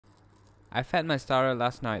I fed my starter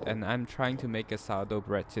last night and I'm trying to make a sourdough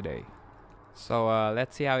bread today. So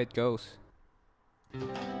let's see how it goes.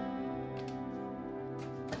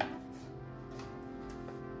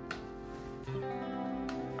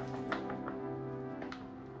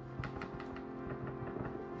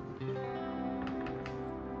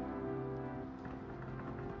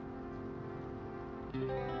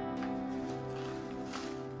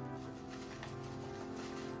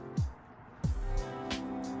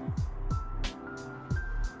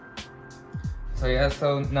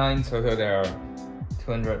 So now in total there are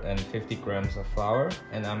 250 grams of flour,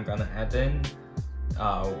 and I'm gonna add in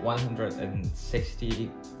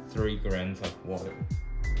 163 grams of water.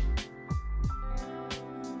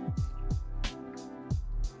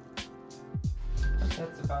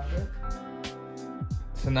 That's about it.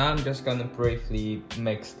 So now I'm just gonna briefly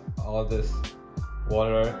mix all this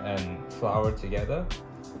water and flour together.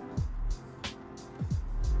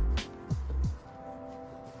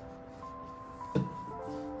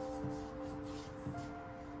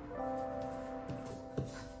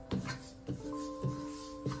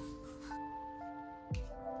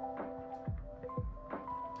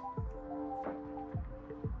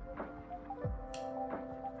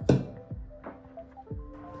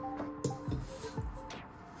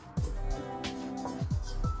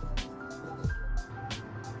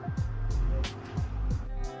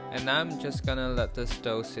 And now I'm just gonna let this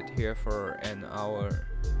dough sit here for an hour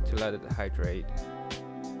to let it hydrate.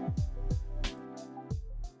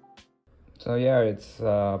 So yeah, it's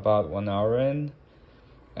about 1 hour in,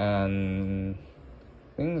 and I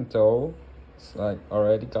think the dough is like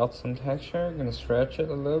already got some texture. I'm gonna stretch it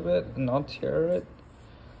a little bit and not tear it.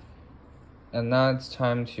 And now it's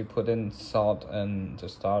time to put in salt and the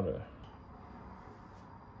starter.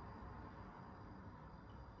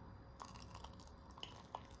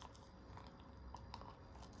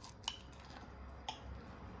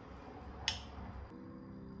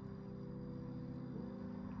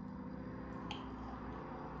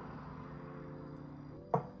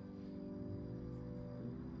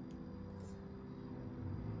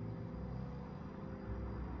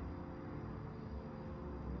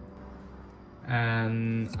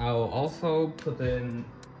 And I'll also put in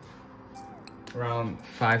around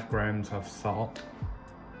 5 grams of salt.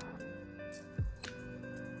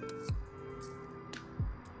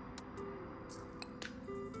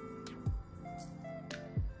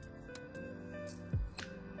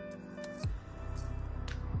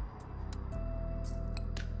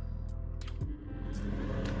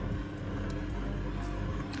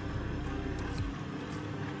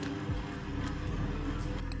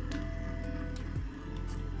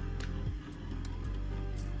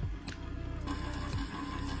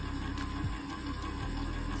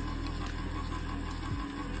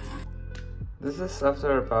 This is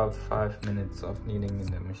after about 5 minutes of kneading in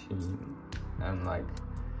the machine, and like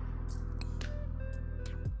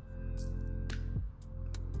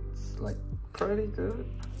it's like pretty good.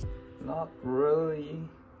 Not really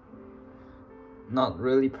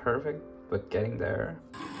perfect, but getting there.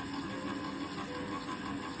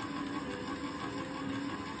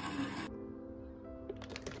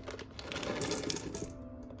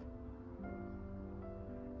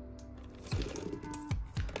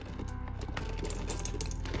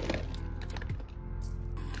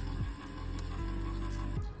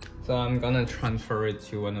 So I'm gonna transfer it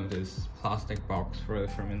to one of these plastic box for the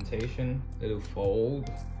fermentation. It'll fold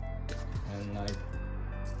and like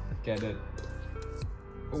get it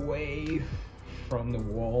away from the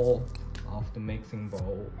wall of the mixing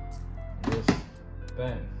bowl. Just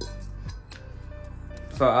bam.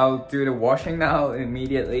 So I'll do the washing now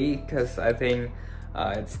immediately, because I think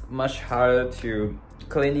it's much harder to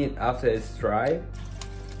clean it after it's dry.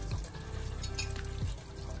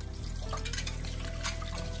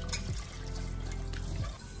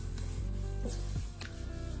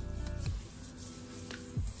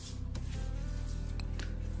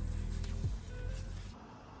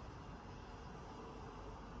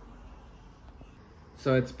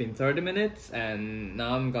 So it's been 30 minutes, and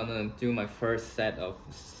now I'm gonna do my first set of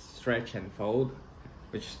stretch and fold,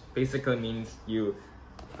 which basically means you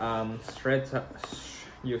stretch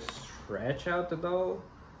out the dough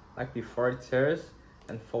like before it tears,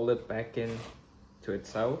 and fold it back in to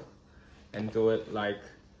itself, and do it like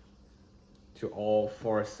to all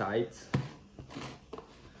 4 sides.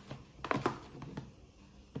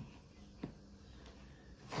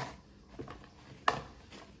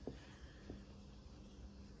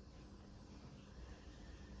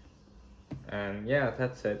 And yeah,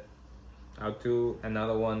 that's it. I'll do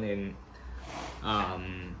another one in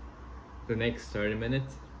the next 30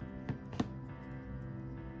 minutes.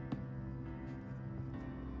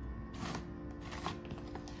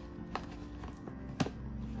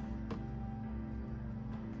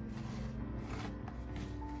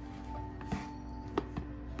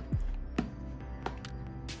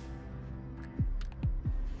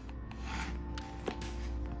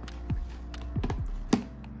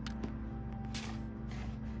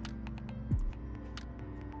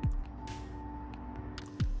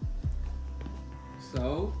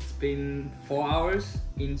 been 4 hours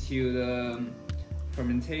into the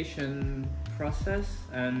fermentation process,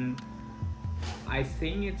 and I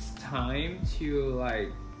think it's time to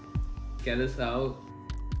like get this out.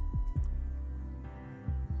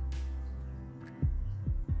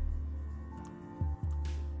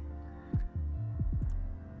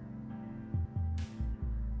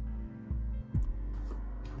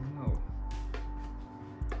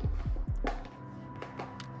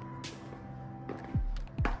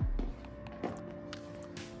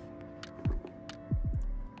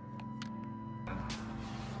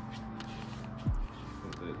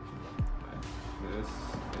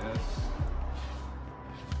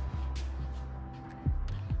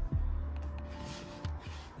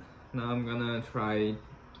 Now I'm gonna try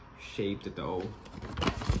shape the dough.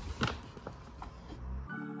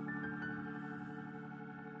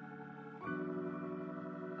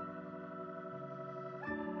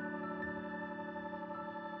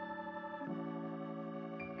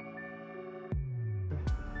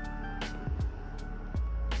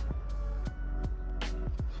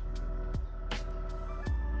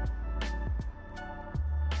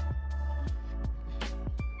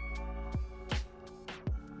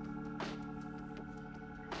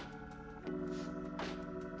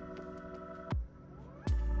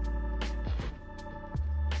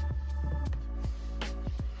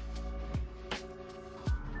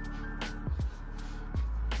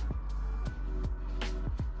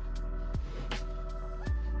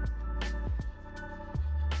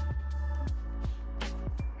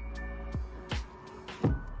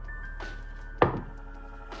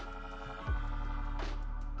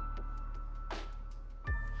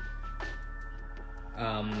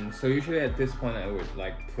 So usually at this point I would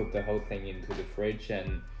like put the whole thing into the fridge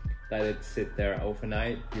and let it sit there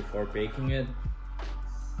overnight before baking it.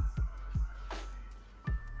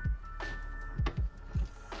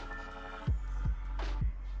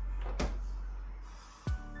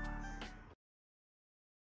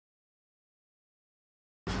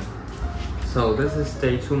 So this is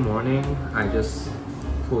day 2 morning. I just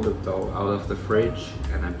pulled the dough out of the fridge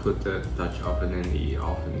and I put the Dutch oven in the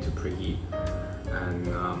oven to preheat. And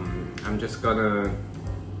I'm just gonna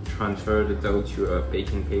transfer the dough to a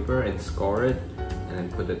baking paper and score it, and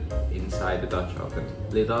then put it inside the Dutch oven.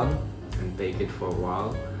 Lid on and bake it for a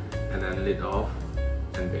while, and then lid off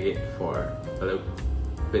and bake it for a little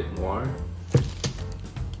bit more.